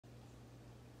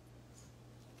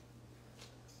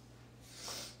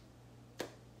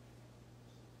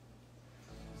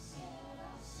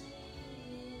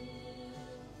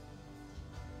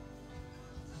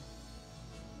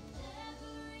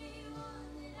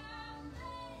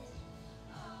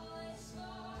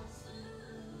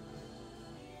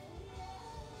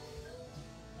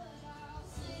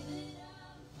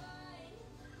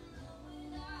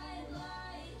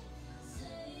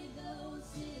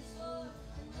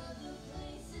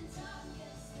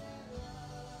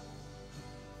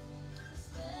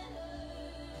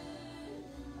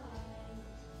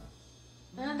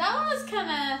kind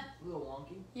of... A little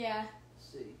wonky. Yeah. Let's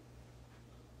see.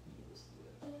 Let's do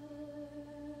it.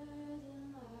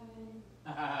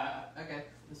 Okay.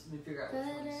 Let me figure out which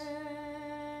one's... Let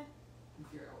me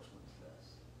figure out which one's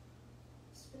best.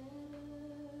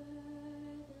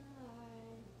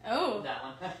 Oh. That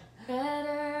one.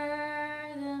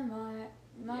 Better than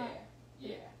my...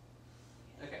 Yeah.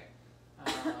 Okay.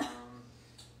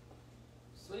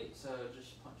 Sweet. So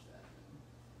just punch that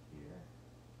in here.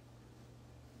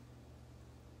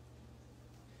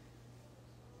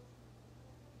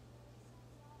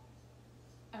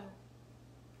 Oh.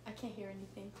 I can't hear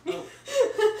anything. Oh.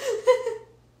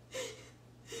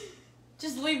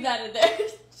 Just leave that in there.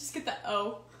 Just get the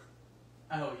O.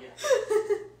 Oh, yeah.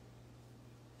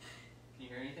 Can you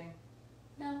hear anything?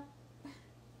 No.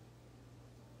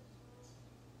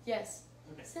 Yes.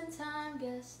 Okay. Since I'm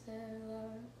guessed their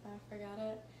love. I forgot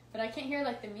it. But I can't hear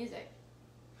like the music.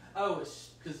 Oh,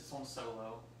 it's because it's on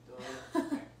solo.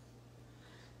 Okay.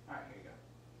 Alright, here you go.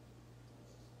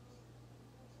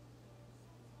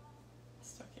 I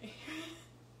still can't hear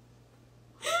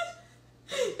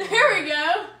it. There we go.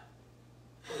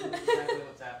 Exactly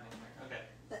what's happening there.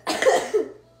 Okay.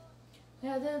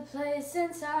 Another place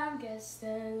and time, guess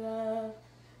their love.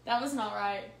 That was not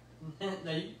right.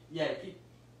 No,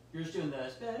 you're just doing the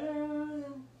it's better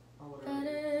than, or whatever.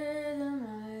 Better than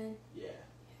mine. Yeah.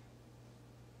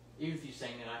 Even if you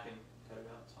sing it, I can cut it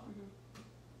out. It's fine.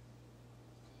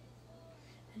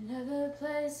 Another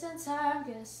place and time,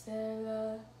 guess their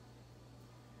love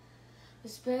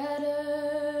was better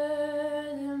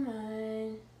than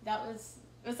mine.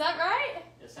 Was that right?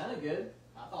 It sounded good,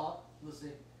 I thought. Let's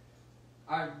see.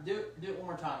 Alright, do it one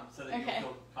more time so that you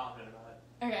feel confident about it.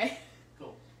 Okay.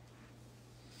 Cool.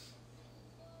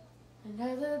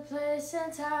 Another place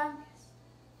and time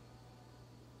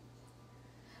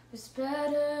was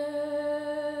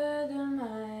better than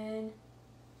mine.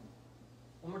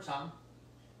 One more time.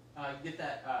 Get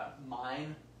that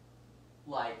mine,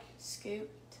 like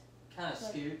Scooped. kind of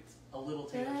scooped a little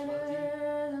Taylor Swifty.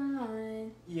 Better than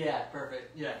mine. Yeah,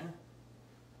 perfect. Yeah.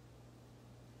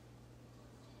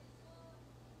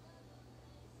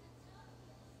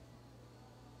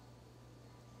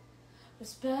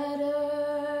 Was better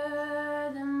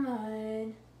than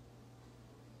mine.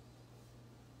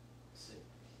 Let's see.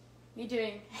 You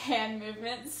doing hand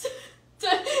movements to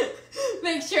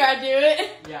make sure I do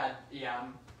it? Yeah, I do it too.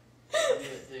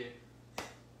 Let's see.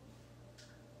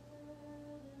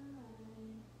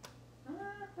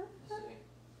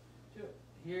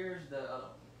 Here's the other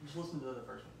one. Just listen to the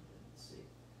first one. Let's see.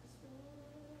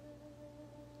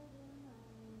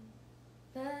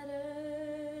 Better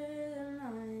than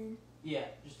mine. Yeah,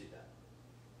 just do that.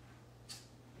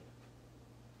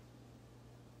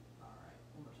 Alright,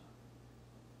 one more time.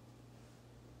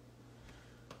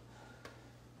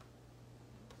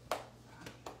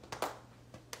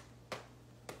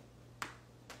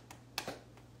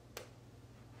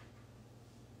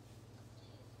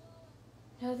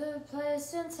 Another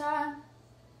place and time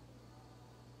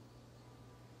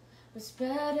was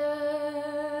better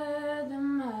than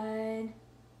mine.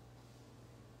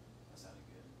 That sounded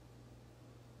good.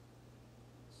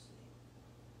 Let's see.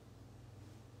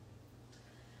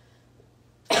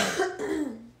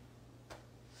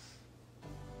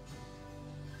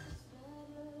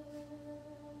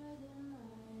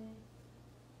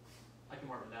 I can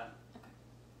work with that.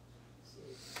 Let's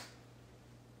see.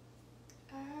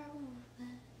 I won't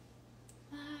let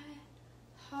my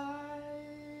heart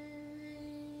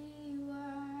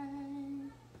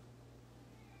rewind.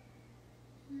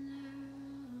 Now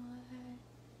I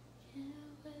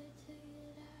can't wait to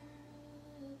get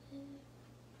out of here.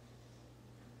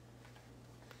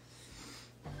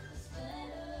 It's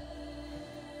better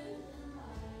than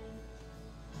mine.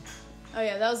 Oh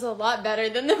yeah, that was a lot better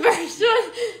than the first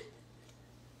one.